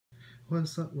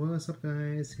What's up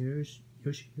guys, here's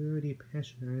Yoshihiro, the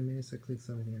passionate animist that clicks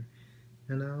on here.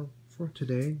 And now for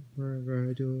today, we're going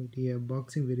to do the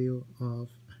unboxing video of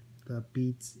the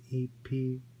Beats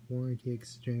EP warranty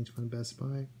exchange from Best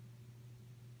Buy.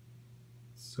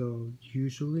 So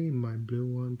usually my blue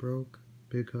one broke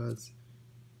because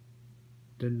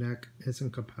the neck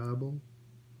isn't compatible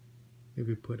if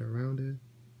you put around it,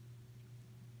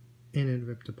 and it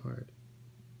ripped apart.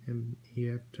 And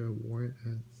you have to warrant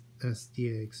as the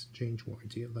exchange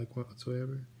warranty, like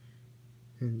whatsoever.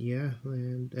 And yeah,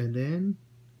 and then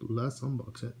let's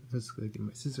unbox it. Let's go get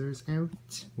my scissors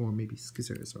out, or maybe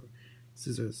scissors or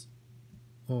scissors,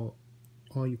 all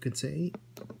you could say.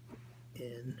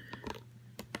 And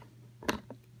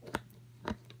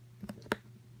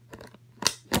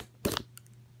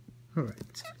all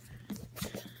right,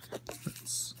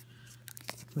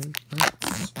 let's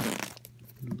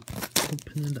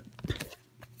open it up.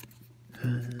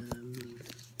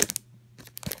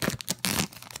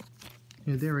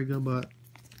 Yeah, there we go, but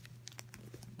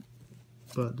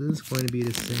this is going to be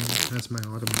the same as my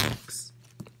automatics.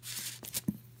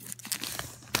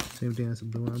 Same thing as the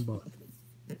blue one, but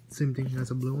same thing as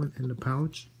the blue one in the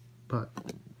pouch, but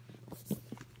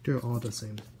they're all the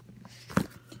same.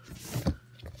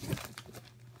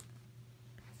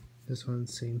 This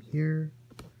one's same here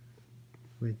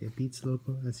with the Beats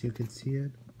logo, as you can see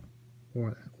it,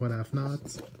 or what I've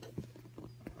not.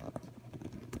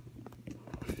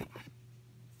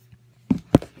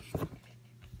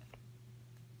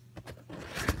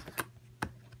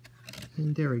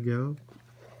 And there we go.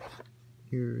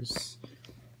 Here's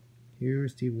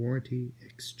the warranty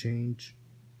exchange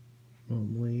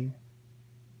only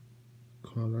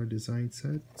color design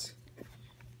set,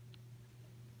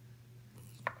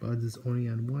 but it's only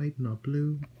on white, not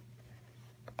blue.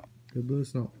 The blue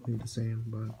is not only the same,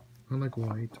 but I like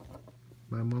white.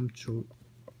 My mom chose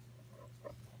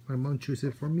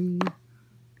it for me,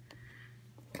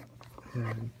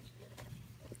 and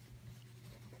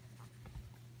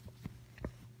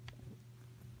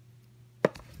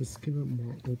let's give it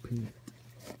more open.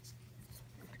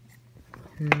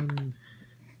 And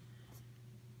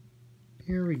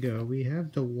here we go. We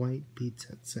have the white Beats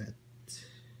headset.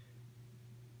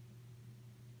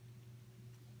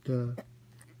 The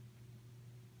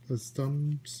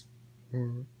stumps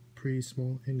are pretty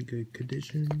small and good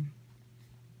condition.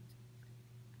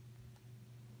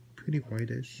 Pretty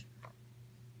whitish,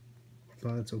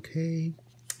 but it's okay.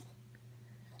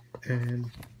 And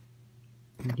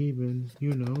even,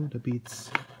 you know, the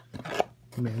Beats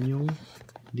manual,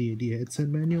 the headset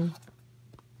manual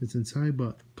is inside,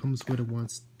 but comes with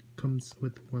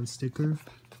one sticker.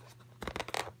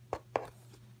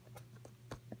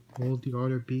 All the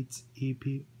other Beats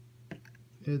EP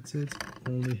headsets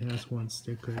only has one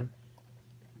sticker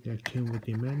that came with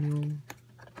the manual.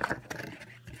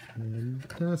 And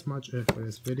that's much it for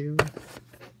this video.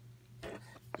 You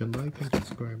can like and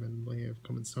subscribe and leave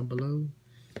comments down below.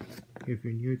 If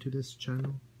you're new to this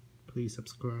channel, please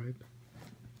subscribe.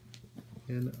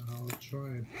 And I'll try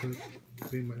and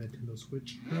bring my Nintendo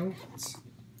Switch out.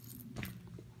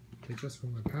 Okay, just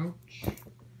from my pouch.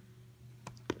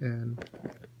 And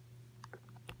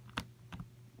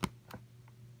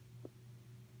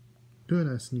do it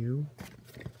as new.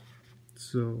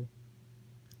 So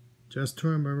just to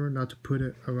remember not to put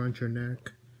it around your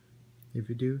neck. If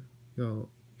you do,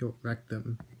 you'll wreck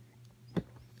them.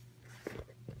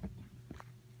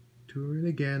 Do it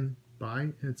again,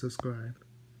 bye and subscribe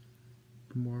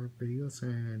for more videos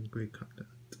and great content.